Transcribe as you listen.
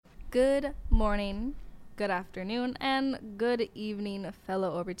Good morning, good afternoon, and good evening,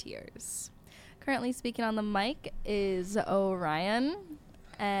 fellow Obertiers. Currently speaking on the mic is Orion,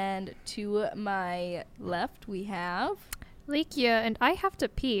 and to my left we have... Likia, and I have to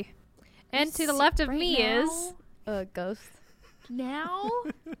pee. And to the left of me is... Ghost. Now?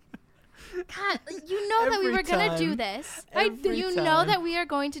 God, you know that we Every were going to do time. this. Every You know time. that we are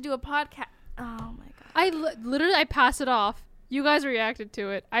going to do a podcast. Oh, my God. I literally passed it off. You guys reacted to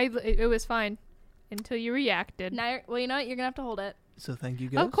it. It was fine until you reacted. Now, well, you know what? You're going to have to hold it. So thank you,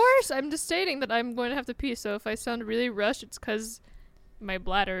 guys. Of course, I'm just stating that I'm going to have to pee. So if I sound really rushed, it's because my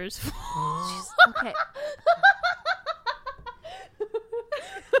bladder is full. Okay.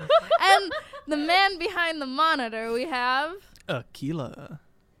 And the man behind the monitor we have... Aquila.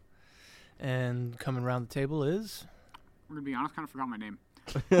 And coming around the table is... I'm going to be honest, kind of forgot my name.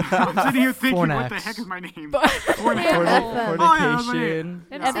 I'm sitting here thinking, what the Fornax. heck is my name? FM. Oh, yeah, that was my name.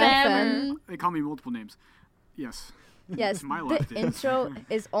 And Yeah. FM. They call me multiple names. Yes. Yes, My the left is. intro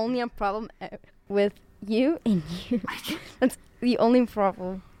is only a problem with you and you. That's the only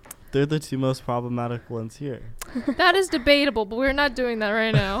problem. They're the two most problematic ones here. That is debatable, but we're not doing that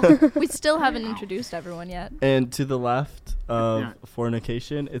right now. We still haven't introduced everyone yet. And to the left of Yeah.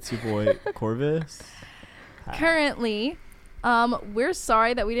 fornication, it's your boy Corvus. Currently, we're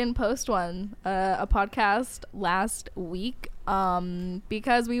sorry that we didn't post a podcast last week,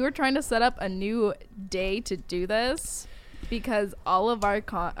 because we were trying to set up a new day to do this because all of our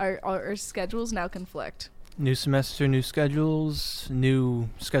schedules now conflict. New semester, new schedules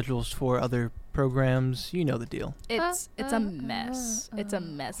for other programs. You know the deal. It's a mess. It's a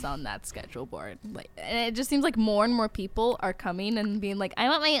mess on that schedule board. And it just seems like more and more people are coming and being like, I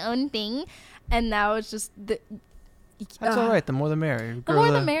want my own thing, and now it's just That's all right. The more the merrier. The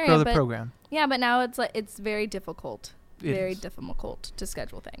more the merrier, Grow the but- program. Yeah, but now it's very difficult. It Very is. difficult to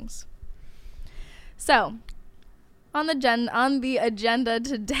schedule things. So, on the agenda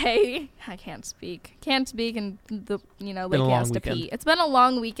today, I can't speak, and Been a Lakey long has to weekend. pee. It's been a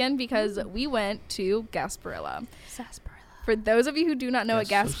long weekend because we went to Gasparilla. For those of you who do not know what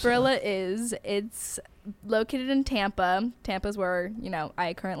Yes, so Gasparilla is, it's located in Tampa. Tampa's where,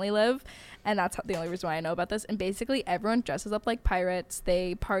 I currently live, and that's the only reason why I know about this. And basically everyone dresses up like pirates.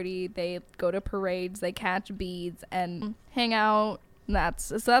 They party, they go to parades, they catch beads and hang out. And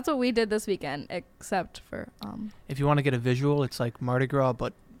that's what we did this weekend, except for If you want to get a visual, it's like Mardi Gras,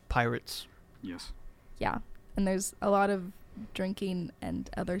 but pirates. Yes. yeah. And there's a lot of drinking and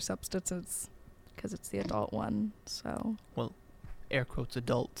other substances because it's the adult one. So Air quotes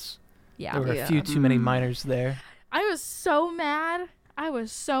adults. yeah. There were a few too many Mm. minors there. I was so mad.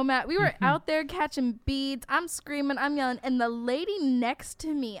 We were out there catching beads. I'm screaming, I'm yelling, and the lady next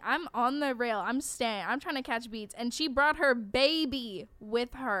to me, I'm on the rail, I'm trying to catch beads, and she brought her baby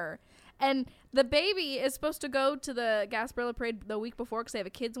with her. And the baby is supposed to go to the Gasparilla Parade the week before because they have a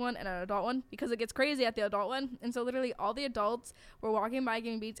kids one and an adult one because it gets crazy at the adult one. And so literally all the adults were walking by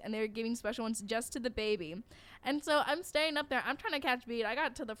giving beads, and they were giving special ones just to the baby. And so I'm staying up there. I'm trying to catch bead. I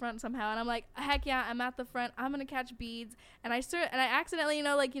got to the front somehow, and I'm like, heck yeah, I'm at the front. I'm gonna catch beads. And I accidentally,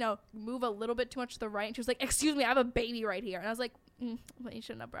 move a little bit too much to the right. And she was like, "Excuse me, I have a baby right here." And I was like, "But you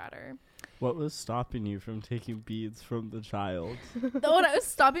shouldn't have brought her." What was stopping you from taking beads from the child? What was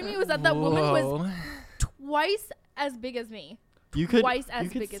stopping me was that woman was Whoa. twice as big as me. You could Twice as you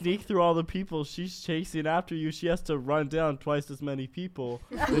could big as sneak me. through all the people she's chasing after you. She has to run down twice as many people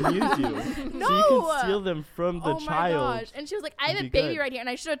than you do. So you No! can steal them from the Oh my child. gosh. And she was like, "I have a It'd baby be good. right here." And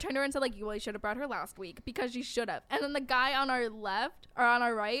I should have turned her and said, like, "Well, you should have brought her last week," because she should have. And then the guy on our left or on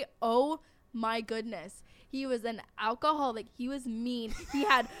our right, oh my goodness. He was an alcoholic. He was mean. He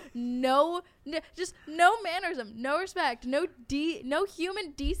had just no mannerism, no respect, no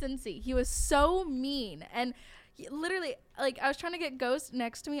human decency. He was so mean. And literally, like, I was trying to get Ghost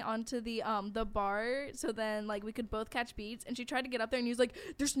next to me onto the bar so then, like, we could both catch beads. And she tried to get up there, and he was like,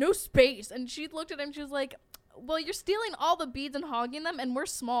 "There's no space." And she looked at him. She was like, "Well, you're stealing all the beads and hogging them, and we're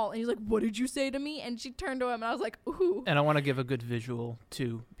small." And he's like, "What did you say to me?" And she turned to him, and I was like, "Ooh." And I want to give a good visual,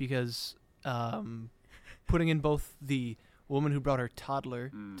 too, because putting in both the woman who brought her toddler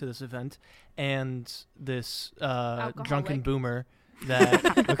to this event and this drunken Alcoholic. boomer that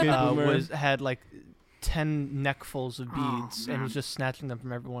Okay, boomer. had like 10 neckfuls of Oh, beads and man. was just snatching them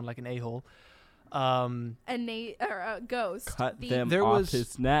from everyone like an a-hole. And Ghost. Cut the- them There off was-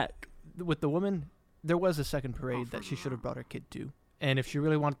 his neck. With the woman, there was a second parade for that she the- should have brought her kid to. And if she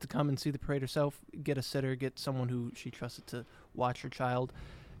really wanted to come and see the parade herself, get a sitter, get someone who she trusted to watch her child.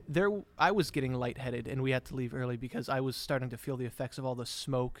 I was getting lightheaded, and we had to leave early because I was starting to feel the effects of all the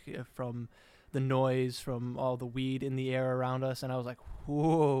smoke from the noise from all the weed in the air around us, and I was like,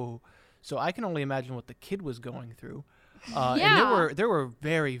 whoa. So I can only imagine what the kid was going through. And there were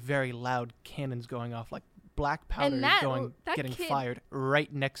very, very loud cannons going off, like black powder getting fired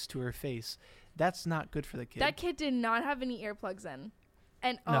right next to her face. That's not good for the kid. That kid did not have any earplugs in.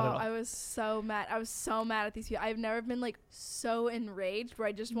 And I was so mad. I was so mad at these people. I've never been like so enraged where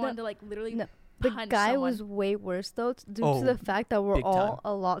I just wanted to like literally The punch guy someone. was way worse though, due to the fact that we're big all time.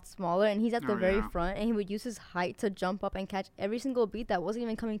 a lot smaller, and he's at the very yeah. front, and he would use his height to jump up and catch every single beat that wasn't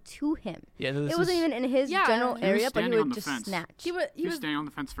even coming to him. Yeah, It wasn't even in his general He was area, but he standing on would the just fence. snatch. He was standing on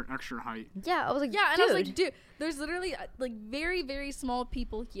the fence for extra height. Yeah, I was like, yeah, and dude. I was like, dude, there's literally like very, very small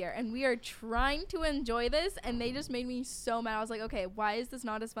people here, and we are trying to enjoy this, and they just made me so mad. I was like, okay, why is this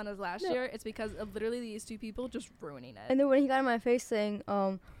not as fun as last year? It's because of literally these two people just ruining it. And then when he got in my face saying,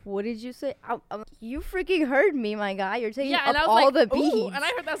 what did you say? I'm like, you freaking heard me, my guy. You're taking up and I was all like, the beats. ooh, and I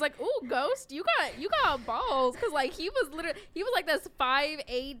heard that. I was like, ooh, Ghost, you got balls, because like he was like this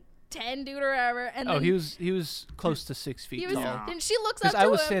 5'8", 10 dude or whatever. And then he was close to 6 feet tall. And she looks up Because to I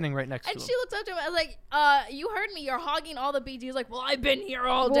was him, standing right next to and him. she looks up to him and like, you heard me. You're hogging all the beats. He was like, well, I've been here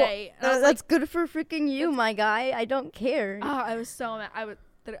all Well, day. And I was that's good for freaking you, my guy. I don't care. I was so mad.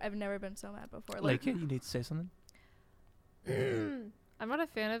 I've never been so mad before. Like, you need to say something? I'm not a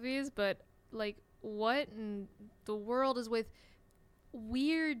fan of these, but like, what in the world is with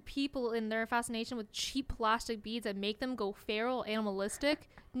weird people in their fascination with cheap plastic beads that make them go feral, animalistic?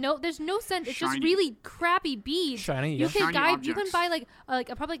 No, there's no sense. It's just Shiny. really crappy beads. Shiny, You yeah. can Shiny you can objects. buy like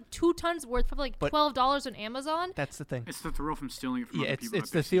probably like 2 tons worth for like But- $12 on Amazon. That's the thing. It's the thrill from stealing it from Yeah, other it's people.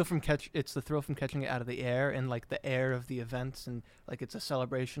 the thrill from catching it out of the air, and like the air of the events, and like it's a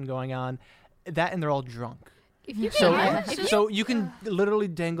celebration going on. That, and they're all drunk. If you So, can, if you- so you can literally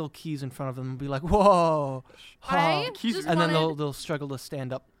dangle keys in front of them and be like, "Whoa!" I huh," Keys- just and then wanted, they'll struggle to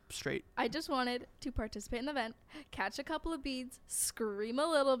stand up straight. I just wanted to participate in the event, catch a couple of beads, scream a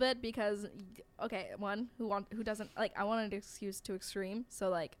little bit because, okay, one who doesn't like. I wanted an excuse to scream, so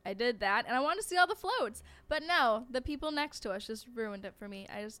like I did that, and I wanted to see all the floats. But no, the people next to us just ruined it for me.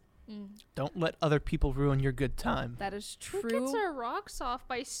 I just Don't let other people ruin your good time. that is who gets true. their rocks off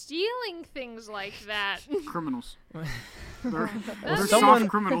by stealing things like that? Criminals. They're someone- soft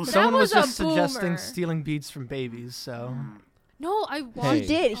criminals. Someone was was a just suggesting boomer. stealing beads from babies, so No, I He watched.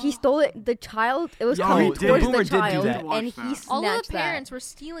 did. He stole it. The child. It was Yeah, coming he did. towards The boomer the did do child, that. and he Watch that. All of snatched the that. parents were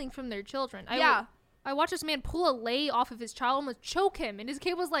stealing from their children. Yeah. I watched this man pull a lei off of his child, almost choke him, and his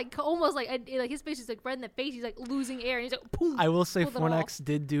kid was like almost like his face is like red in the face. He's like losing air, and he's like, boom. I will say Pulled it off. Fornax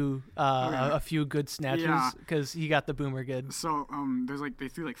did do a few good snatches Yeah. because he got the boomer good. So there's like they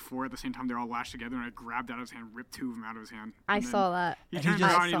threw like 4 at the same time. They're all lashed together, and I grabbed out of his hand, ripped 2 of them out of his hand. I and then saw that. He And he turned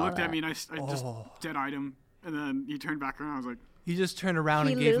just- around and he I saw looked at that. me, and I just dead-eyed him. And then he turned back around. I was like, He just turned around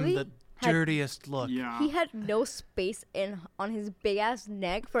He and gave him the literally had- dirtiest look. yeah. He had no space on his big ass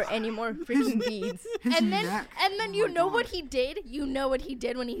neck for any more freaking beads. His And then, neck. and then Oh you my know God. what he did? You know what he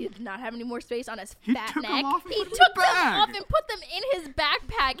did when he did not have any more space on his He fat took 'em neck? off and He put 'em in took his them bag. off and put them in his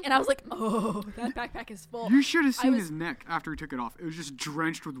backpack, and I was like, oh, that backpack is full. You should have seen was- his neck after he took it off. It was just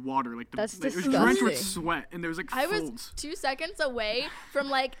drenched with water, like That's it was drenched with disgusting. sweat, and there was like I was folds. 2 seconds away from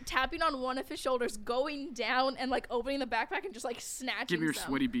like tapping on one of his shoulders, going down and like opening the backpack and just like snatching Give me your some.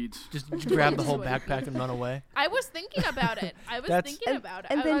 sweaty beads. Just grab the whole Sweaty backpack and run away. I was thinking about it. I was That's- thinking about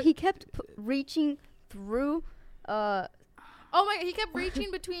it. And I then was- he kept reaching through. oh my! He kept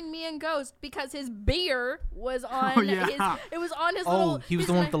reaching between me and Ghost because his beer was on Oh, yeah. his. It was on his Oh, little. he was his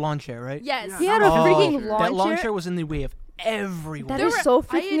the one ni- with the lawn chair, right? Yes. Yeah. He had a Oh, freaking that lawn That lawn chair. chair was in the way of everyone. That There is were- so I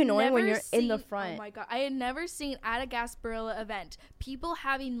freaking had annoying when never you're in the seen- front. Oh my god! I had never seen at a Gasparilla event people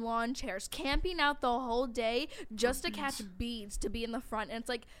having lawn chairs, camping out the whole day just to catch beads to be in the front, and it's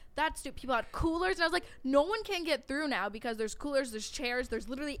like that's stupid. People had coolers, and I was like, no one can get through now because there's coolers, there's chairs, there's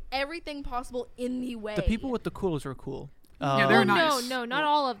literally everything possible in the way. The people with the coolers were cool. Yeah, they're Oh, nice. no, not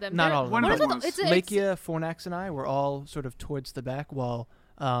all of them. Not They're- all of them. One what of is them it? was. It's a- Lakia, Fornax, and I were all sort of towards the back, while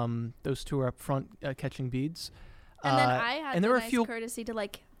those two were up front catching beads. And then I had and the there were a nice few, courtesy to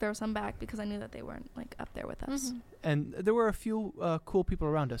like throw some back because I knew that they weren't like up there with us. Mhm. and there were a few cool people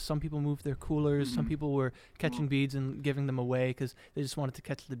around us. Some people moved their coolers. Some Mhm. people were catching Well- beads and giving them away because they just wanted to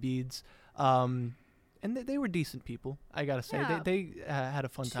catch the beads. And they were decent people, I gotta say. Yeah. They had a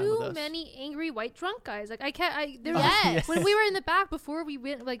fun time with Too us. many angry white drunk guys. Like I can't. There was Yes. when we were in the back before we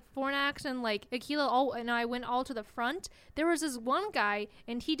went, like Fornax and like Aquila and I went all to the front. There was this one guy,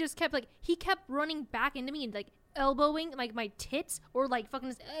 and he just kept running back into me and like elbowing like my tits or like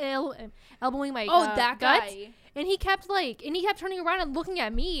fucking elbowing my that guts. guy. And he kept turning around and looking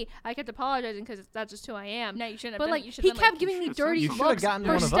at me. I kept apologizing because that's just who I am. No, you shouldn't have But been. like You should he have been, kept like, giving me should've dirty said You should've looks gotten for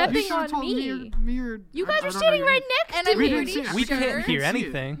one of us. stepping You should've on told me. I You guys are don't standing know. right next And to I'm We me. didn't pretty see it. We sure. can't hear see it.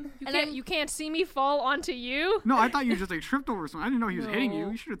 anything. You can't see me fall onto you. No, I thought you just like tripped over something. I didn't know he was hitting you.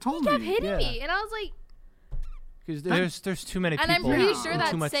 No. You should have told He kept me. hitting Yeah. me, and I was like, Because there's too many And people I'm pretty Yeah. sure and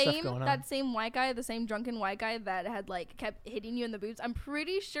that too much stuff same going on. that same white guy, the same drunken white guy that had like kept hitting you in the boobs. I'm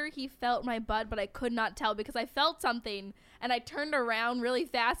pretty sure he felt my butt, but I could not tell because I felt something and I turned around really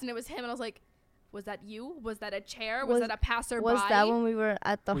fast and it was him and I was like, "Was that you? Was that a chair? Was that a passerby?" Was that when we were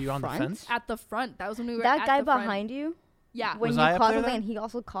at the Were you on the front? fence? At the front. That was when we were That at guy the front. behind you, Yeah. when Was you I up caught there something then? and he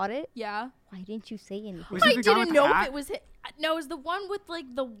also caught it. Yeah. Why didn't you say anything? Was it I the guy with didn't the know if hat? it was him. No, it was the one with like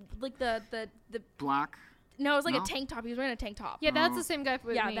the Black. no, it was like No? a tank top. He was wearing a tank top. yeah, that's Oh. the same guy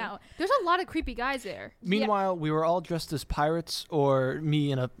with Yeah, me. that one. There's a lot of creepy guys there. Meanwhile, we were all dressed as pirates, or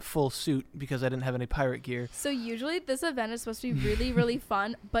me in a full suit because I didn't have any pirate gear. So usually this event is supposed to be really, really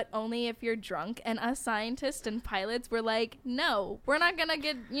fun, but only if you're drunk. And us scientists and pilots were like, no, we're not going to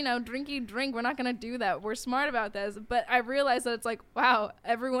get, drinky drink. We're not going to do that. We're smart about this. But I realized that it's like, wow,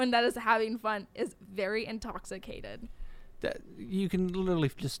 everyone that is having fun is very intoxicated. That you can literally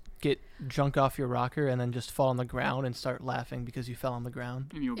just get drunk off your rocker and then just fall on the ground and start laughing because you fell on the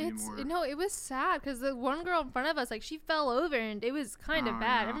ground. And you'll be It's more. no, it was sad because the one girl in front of us, like, she fell over and it was kind of Oh,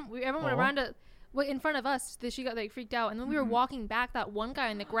 bad. yeah. Everyone Aw. around it, in front of us, she got like freaked out, and then we were Mhm. walking back. That one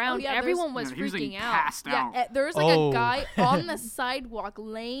guy on the ground, yeah, everyone was Yeah, he was like freaking out. passed out. Yeah, there was like Oh. a guy on the sidewalk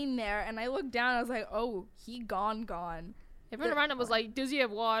laying there. And I looked down and I was like, oh, he gone. Everyone around him was like, "Does he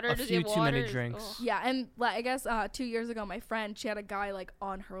have water? A Does few he have too water?" many drinks. Ugh. Yeah, and like I guess 2 years ago, my friend, she had a guy like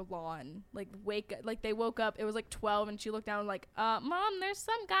on her lawn, like they woke up. It was like 12, and she looked down like, "Mom, there's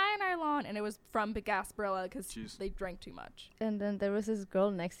some guy on our lawn," and it was from Big Gasparilla because Jeez. they drank too much. And then there was this girl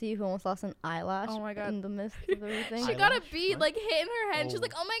next to you who almost lost an eyelash Oh my God. in the midst of everything. She got a Eyelash? bead What? like hit in her head. And she was Oh.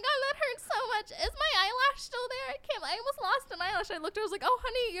 like, "Oh my God, that hurts so much. Is my eyelash still there? I almost lost an eyelash." I looked at her, I was like, "Oh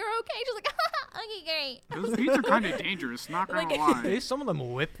honey, you're okay." She's like, "Okay, great." Those beats are kind of dangerous. Not gonna Like- lie. Hey, some of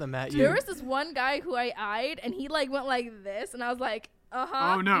them whip them at you. There was this one guy who I eyed, and he like went like this, and I was like,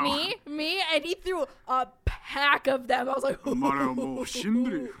 Oh, no. me, and he threw a pack of them. I was like, Maro mo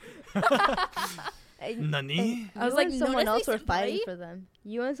shindru. Nani? I was You like, and someone "No, else were senpai?" fighting for them.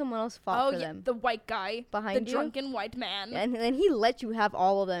 You and someone else fought Oh for yeah, them. the white guy Behind the you? drunken white man. And then he let you have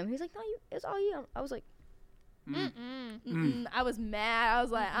all of them. He's like, no, it's all you. I was like, Mm-mm. I was mad. I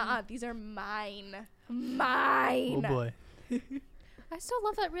was like, these are mine. Mine. Oh boy. I still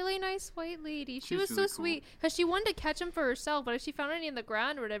love that really nice white lady. She She's was so really cool. sweet because she wanted to catch them for herself, but if she found any in the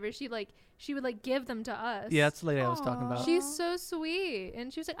ground or whatever, she would like give them to us. Yeah, that's the lady I was talking Aw. about. She's so sweet,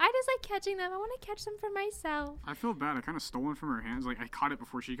 and she was like, "I just like catching them. I want to catch them for myself." I feel bad. I kind of stole one from her hands. Like I caught it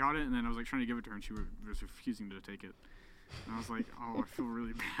before she caught it, and then I was like trying to give it to her, and she was refusing to take it. And I was like, oh, I feel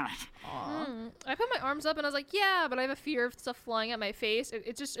really bad. I put my arms up and I was like, "Yeah," but I have a fear of stuff flying at my face.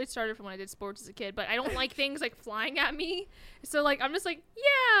 It started from when I did sports as a kid, but I don't like things like flying at me. So like I'm just like,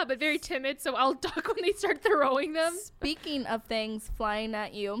 "Yeah," but very timid. So I'll duck when they start throwing them. Speaking of things flying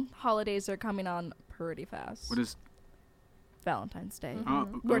at you, holidays are coming on pretty fast. What is? Valentine's Day? Oh,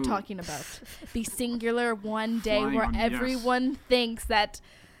 We're talking about the singular one day Flying where on- yes. everyone thinks that,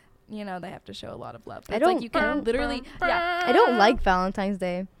 they have to show a lot of love. But I it's like don't- you I can don't- literally, yeah. I don't like Valentine's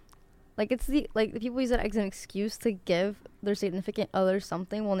Day. Like it's the people use it as an excuse to give their significant other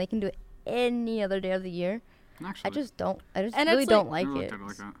something when they can do it any other day of the year. Actually, I just don't. I just And really it's like- don't like never it. looked at it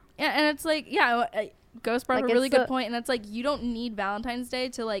like that. Yeah, and it's like, Ghost brought Like, up a really it's good the- point, and it's like you don't need Valentine's Day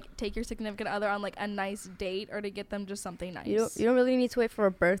to like take your significant other on like a nice date or to get them just something nice. You don't really need to wait for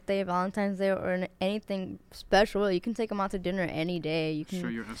a birthday, Valentine's Day, or anything special. You can take them out to dinner any day. You Show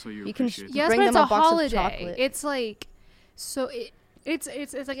can. your SOU you can appreciate Yes, Bring but them it's a a box of holiday. chocolate. It's like, so it's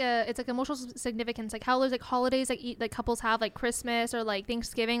like emotional significance. Like how there's like holidays like couples have like Christmas or like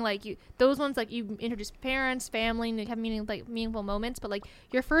Thanksgiving. Like those ones like you introduce parents, family, and you have meaningful moments. But like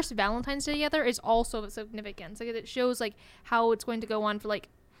your first Valentine's Day together is also of significance. Like it shows like how it's going to go on for like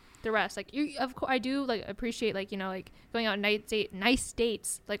the rest. Like of course I do like appreciate like like going out on nice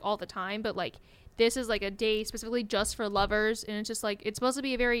dates like all the time. But like this is like a day specifically just for lovers, and it's just like it's supposed to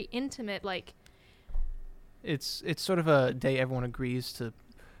be a very intimate like. It's sort of a day everyone agrees to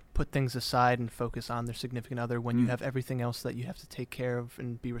put things aside and focus on their significant other when you have everything else that you have to take care of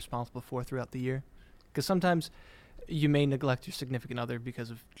and be responsible for throughout the year. Because sometimes you may neglect your significant other because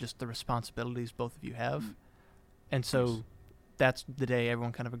of just the responsibilities both of you have. And so that's the day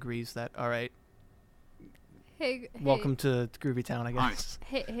everyone kind of agrees that, all right, Hey, welcome to Groovy Town, I Hi. guess.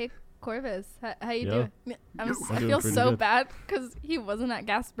 Hey, Corvus, how you Yeah. doing? I'm I doing feel pretty so good. bad because he wasn't at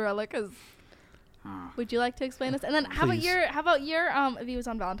Gasparilla. Because would you like to explain this? And then how Please. about your views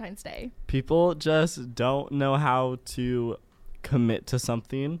on Valentine's Day? People just don't know how to commit to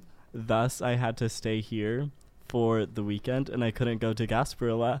something. Thus, I had to stay here for the weekend, and I couldn't go to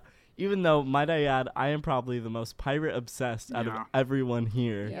Gasparilla. Even though, might I add, I am probably the most pirate obsessed out of Yeah. everyone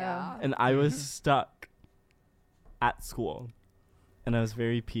here. Yeah. And I was stuck at school. And I was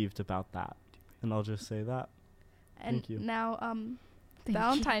very peeved about that. And I'll just say that. And Thank you. now Thank you.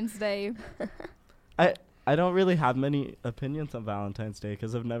 Valentine's Day. I don't really have many opinions on Valentine's Day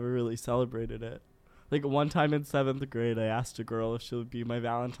because I've never really celebrated it. Like one time in 7th grade, I asked a girl if she would be my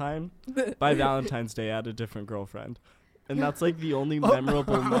Valentine. By Valentine's Day, I had a different girlfriend. And that's like the only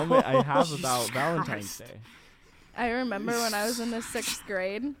memorable moment I have Jesus about Valentine's Christ. Day. I remember when I was in the 6th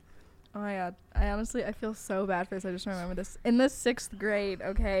grade. Oh my god. I feel so bad for this. I just remember this. In the 6th grade,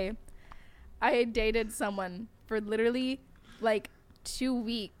 okay, I had dated someone for literally like 2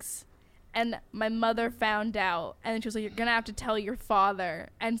 weeks. And my mother found out. And she was like, you're going to have to tell your father.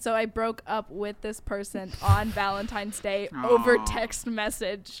 And so I broke up with this person on Valentine's Day over Aw. text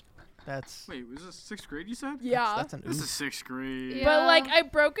message. That's Wait, was this 6th grade you said? Yeah. that's an This oof. is 6th grade. Yeah. But like I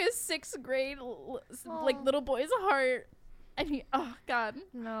broke his 6th grade like Aw. little boy's heart. And he, oh god.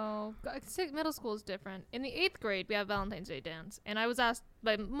 No, middle school is different. In the 8th grade, we have Valentine's Day dance, and I was asked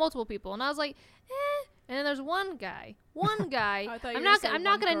by multiple people, and I was like, eh. And then there's one guy. I thought you I'm were not. gonna say I'm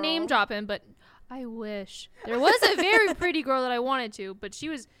not one gonna name girl. drop him, but I wish there was a very pretty girl that I wanted to, but she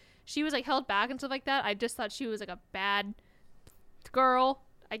was like held back and stuff like that. I just thought she was like a bad girl,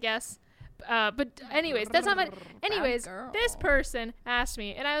 I guess. But anyways, that's not my. Anyways, girl. this person asked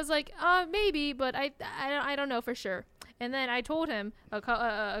me, and I was like, maybe, but I don't know for sure. And then I told him a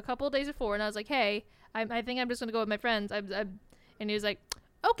couple of days before, and I was like, hey, I think I'm just gonna go with my friends. And he was like,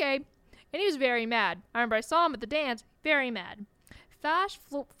 okay, and he was very mad. I remember I saw him at the dance, very mad.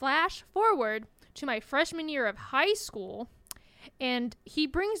 Flash forward to my freshman year of high school, and he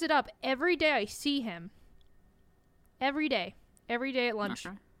brings it up every day I see him. Every day at lunch.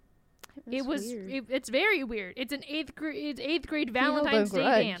 Okay. It's very weird. It's an eighth grade held a Valentine's Day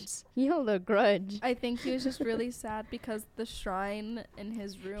grudge. dance. He held a grudge. I think he was just really sad because the shrine in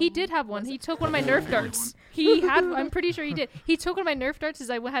his room. He did have one. was- He took one of my Nerf darts. He had. I'm pretty sure he did. He took one of my Nerf darts as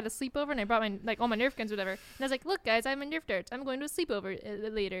I had a sleepover, and I brought my all my Nerf guns, whatever. And I was like, "Look, guys, I have my Nerf darts. I'm going to a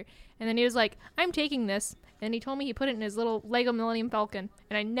sleepover later." And then he was like, "I'm taking this," and he told me he put it in his little Lego Millennium Falcon,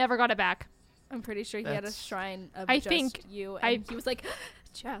 and I never got it back. I'm pretty sure he had a That's- shrine of I just think you, and he was like,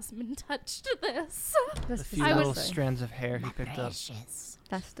 Jasmine touched this. The That's few I little was- strands of hair he picked up.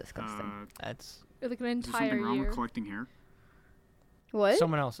 That's disgusting. That's Like an Is there entire something wrong year. with collecting hair? What?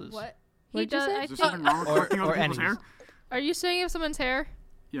 someone else's. What? He What'd you does. say? I Is there think. something wrong with Or- collecting or other people's enemies. hair? Are you saying you have someone's hair?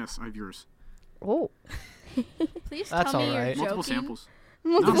 Yes, I have yours. Oh. Please That's tell me alright. you're Multiple joking. samples.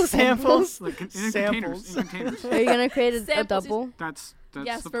 Multiple samples. Like in Samples. containers. Are you gonna create a Samples, double? That's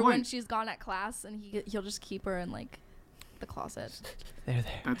Yes, the for point. when she's gone at class, and he'll just keep her in like the closet. There,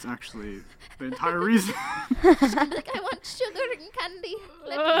 there. That's actually the entire reason. Like, I want sugar and candy.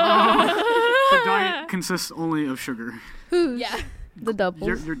 The diet consists only of sugar. Yeah. The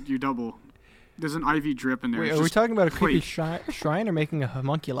doubles. You double. There's an IV drip in there. Wait, It's are we just- talking about a creepy wait. shrine or making a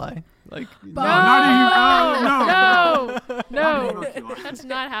homunculi? Like, No, not even. No, Not no, homunculi. that's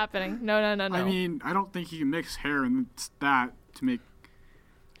not happening. No. I mean, I don't think you can mix hair and that to make.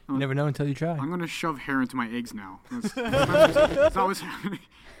 you never know until you try. I'm gonna shove hair into my eggs now. That's not what's happening.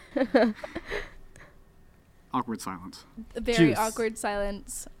 Awkward silence. Very Juice. awkward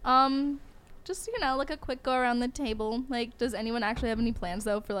silence. Just like a quick go around the table. Like, does anyone actually have any plans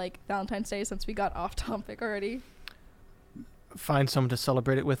though for like Valentine's Day since we got off topic already? Find someone to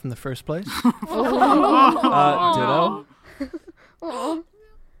celebrate it with in the first place. Ditto. Aw.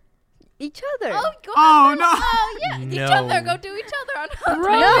 Each other. Oh, go Oh, have no. fun. Oh yeah, each No. other. Go do each other on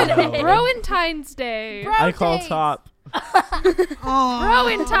Valentine's Day. Broentine's Day. Bro I call days. top.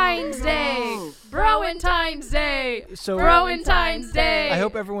 Broentine's Day. Broentine's Day. So Broentine's Day. I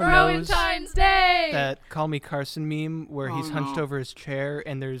hope everyone knows Broentine's Day. that "Call Me Carson" meme where Oh, he's hunched no. over his chair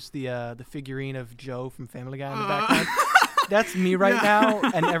and there's the figurine of Joe from Family Guy in the background. That's me right Yeah.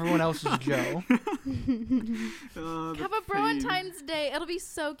 now, and everyone else is Joe. Have a Valentine's Day. It'll be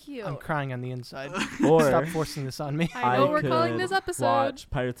so cute. I'm crying on the inside. Or Stop forcing this on me. I know I we're calling could this episode. watch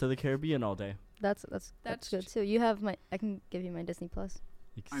Pirates of the Caribbean all day. That's That's good too. You have my. I can give you my Disney Plus.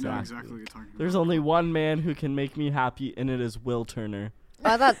 I know exactly what you're talking about. There's only one man who can make me happy, and it is Will Turner.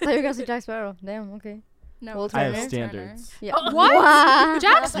 Oh, I thought you were gonna say Jack Sparrow. Damn. Okay. No, Will I have Turner? standards. Yeah. Oh, what? Wow.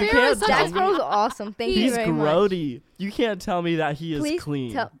 Jack Sparrow can't is such Jack a Sparrow's awesome. Thank you He's very much. grody. You can't tell me that he is Please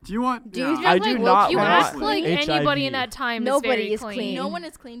clean. tell- Do you want? Do you yeah. I like do Will not You Turner? want act like HIV. anybody in that time Nobody is is very clean. No one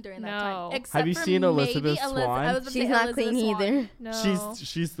is clean during that No. time. Except Have you for seen maybe Elizabeth Swan? I was about to She's say not Elizabeth clean Swan. either. No.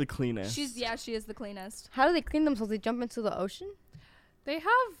 She's the cleanest. She is the cleanest. How do they clean themselves? They jump into the ocean? They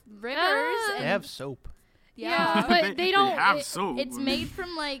have Rivers Ah. They have soap. Yeah, but they don't. have soap. It's made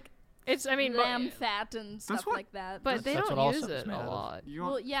from like It's I mean, lamb but, fat and stuff what- like that. but they That's don't what all use soap is it a made out of. lot. You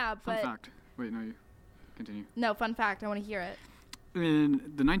want well, yeah, fun but fact? Wait, no, you continue. no fun fact. I want to hear it.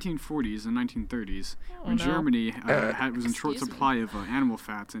 In the 1940s and 1930s, when no. Germany was in short Excuse me. supply of animal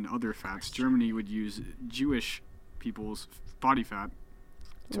fats and other fats, Germany would use Jewish people's body fat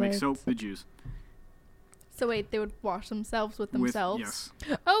to make Wait. soap for the Jews. So wait, they would wash themselves with themselves.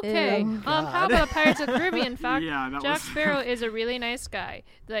 Yes. Okay. Ew. How about a Pirates of the Caribbean fact? Yeah, that Jack was. Sparrow is a really nice guy.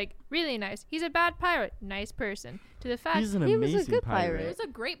 Like, really nice. He's a bad pirate. Nice person. To the fact He's an He was a amazing good He pirate. was a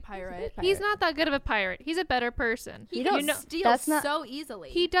great pirate. he's not that good of a pirate. He's a better person. He You can don't- steal that's not- so easily.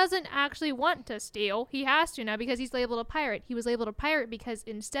 He doesn't actually want to steal. He has to now because he's labeled a pirate. He was labeled a pirate because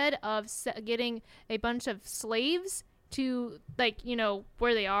instead of getting a bunch of slaves to, like, you know,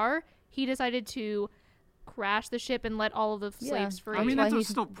 where they are, he decided to crash the ship and let all of the Yeah. slaves free. I mean, Why that's he's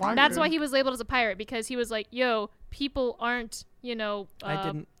still wanted. pirate. That's why he was labeled as a pirate, because he was like, yo, people aren't, you know. I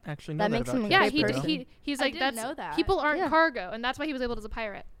didn't actually know that that makes about him a Jack Yeah, great Sparrow. he's I like, didn't that's know that. people aren't Yeah. cargo, and that's why he was labeled as a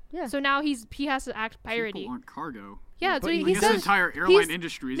pirate. Yeah. So now he has to act piratey. People aren't cargo. Yeah, But so you he I guess the says. entire airline he's-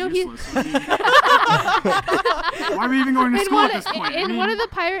 industry is no, he- useless. I mean, why are we even going to In school one, at this point? I in mean, one of the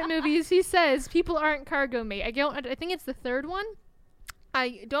pirate movies, he says people aren't cargo, mate. I think it's the third one.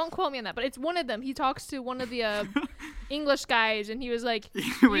 I don't quote me on that, but it's one of them. He talks to one of the English guys, and he was like,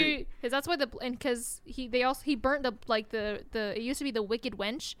 Wait. because that's why because he burnt the it used to be the Wicked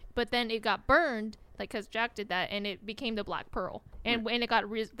Wench, but then it got burned, like, because Jack did that, and it became the Black Pearl, and when it got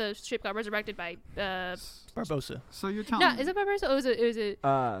the ship got resurrected by Barbosa. So you're telling no, me. is it Barbarossa? Oh, it was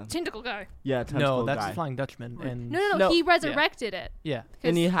a tentacle guy. Yeah, tentacle No, that's guy. the Flying Dutchman. And No, No, he resurrected it. yeah,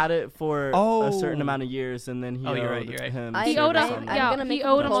 And he had it for a certain Oh. amount of years, and then he Oh, owed you're right, you're right. him. I- He service owed I'm him. gonna Yeah, make he a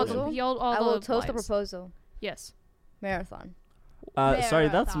owed him all proposal. the. He owed all I the will toast a lives. proposal. Yes. Marathon. Sorry,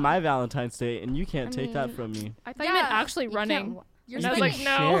 that's Marathon. my Valentine's Day, and you can't I take that mean, from me. I thought you meant Yeah, actually You running. can't wa- You're And I was spending,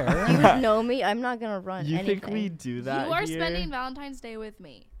 like, no. Share. You know me. I'm not gonna run You anything. think we do that you are here? spending Valentine's Day with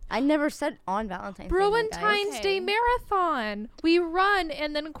me. I never said on Valentine's Day. my guys. Brewentine's Okay. Day Marathon. We run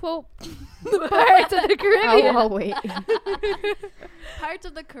and then quote Pirates of the Caribbean. Oh, wait. Pirates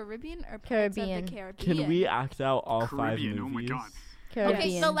of the Caribbean or Pirates Caribbean. of the Caribbean? Can we act out all five Caribbean, movies? oh my god. Caribbean.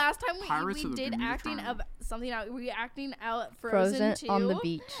 Okay, so last time Pirates we of the did Bermuda acting Triangle. of something out. We were acting out Frozen 2 on the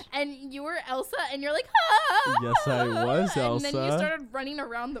beach. and you were Elsa, and you're like, ah! Yes, I was And then you Elsa. started running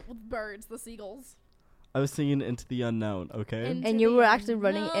around with birds, the seagulls. I was singing Into the Unknown, okay? Into And you the were actually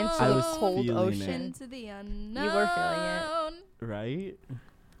running into I the was cold feeling ocean. it. Into the unknown. You were feeling it. Right?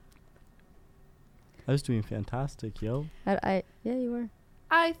 I was doing fantastic, yo. Yeah, you were.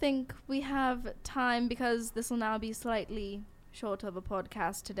 I think we have time because this will now be slightly short of a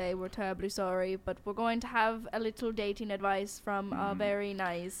podcast today. We're terribly sorry, but we're going to have a little dating advice from a very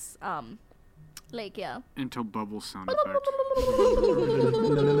nice Lakia. Until bubbles sound effect.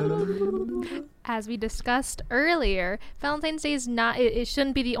 As we discussed earlier, Valentine's Day is not. It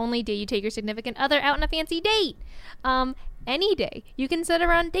shouldn't be the only day you take your significant other out on a fancy date. Any day you can set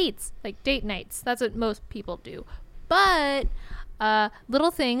around dates, like date nights. That's what most people do. But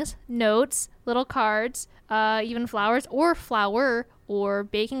little things, notes, little cards, even flowers or flour or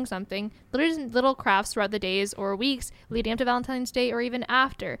baking something, little crafts throughout the days or weeks leading up to Valentine's Day or even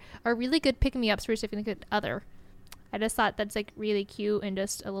after are really good pick-me-ups for your significant other. I just thought that's like really cute and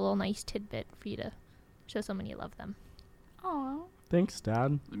just a little nice tidbit for you to show someone you love them. Aww. Thanks,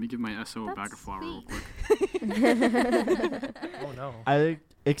 Dad. Let me give my SO a That's bag of flour real sweet. quick. Oh no. I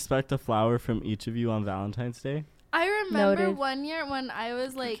expect a flower from each of you on Valentine's Day. I remember Noted. one year when I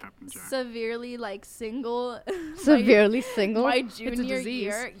was like Captain Jack. severely like single. Severely single. My It's a junior disease.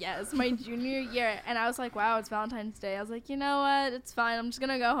 year. Yes, my junior year. And I was like, wow, it's Valentine's Day. I was like, you know what? It's fine. I'm just going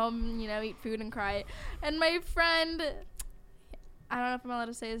to go home and, eat food and cry. And my friend, I don't know if I'm allowed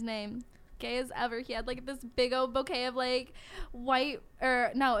to say his name. Gay as ever. He had like this big old bouquet of like it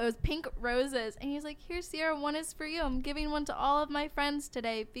was pink roses. And he's like, here, Sierra, one is for you. I'm giving one to all of my friends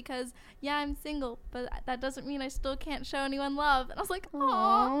today because, yeah, I'm single, but that doesn't mean I still can't show anyone love. And I was like, Aw.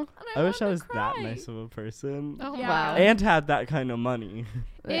 aw. I wish I was cry. that nice of a person. Oh Yeah. wow. And had that kind of money.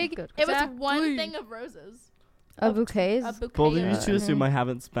 Yeah, Ig- good. It was Exactly. one thing of roses. A bouquet is A bouquet. Bold of you of- to assume I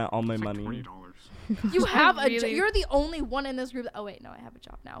haven't spent all my It's like money. $20. You have a Really? You're the only one in this group. Oh wait, no, I have a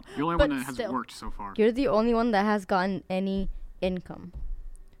job now. The only But one that has still. worked so far. You're the only one that has gotten any income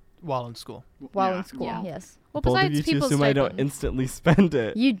While in school. while Yeah, in school. Yeah. Yes. Well, Both of besides you two people's assume I don't stipend. instantly spend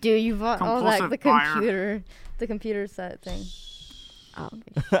it. You do. You bought all that Compulsive buyer. the computer set thing. Oh,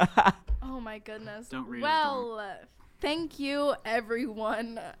 okay. Oh my goodness. Don't read it, Well, thank you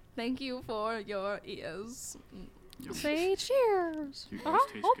everyone. Thank you for your ears. Yep. Say cheers. You guys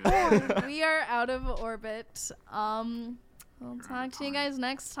taste good. We are out of orbit. We'll You're out talk of to you time. guys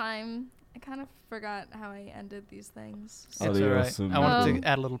next time. I kind of forgot how I ended these things. Oh, It's you're alright. assuming I wanted you do. to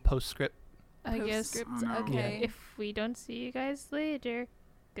add a little postscript. I guess Postscript, Oh, no. okay. if we don't see you guys later,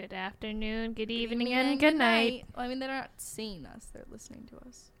 good afternoon, good evening, evening and good night. Well, I mean, they're not seeing us; they're listening to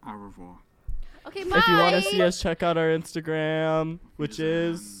us. Au revoir. Okay, bye. If you want to see us, check out our Instagram, which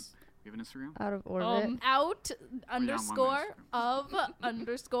is We have an Instagram? Out of orbit. out on my underscore of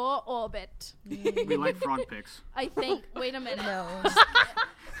underscore orbit. We like frog pics. I think. Wait a minute. No.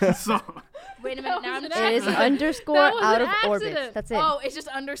 So, Wait a minute. Now I'm was an It is checking. underscore That was out an of orbit. accident. That's it. Oh, it's just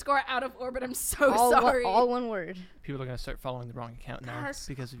underscore out of orbit. I'm so all, sorry. all one word. People are gonna start following the wrong account now Gosh.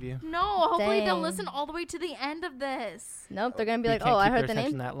 because of you. No, hopefully they'll Dang. listen all the way to the end of this. Nope, they're gonna be We like, can't oh, I keep heard their the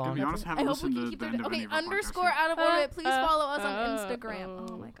attention name. that to long. be honest, I I haven't hope we listened can to keep the their end of okay. any of our podcasts Underscore yet. out of orbit. Please follow us on Instagram. oh.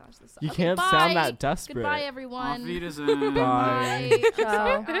 Oh my gosh, this. you Okay, can't bye. sound that desperate. Goodbye, Auf everyone. Wiedersehen. Bye.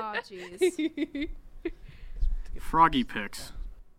 Ciao. Oh, jeez. Froggy pics.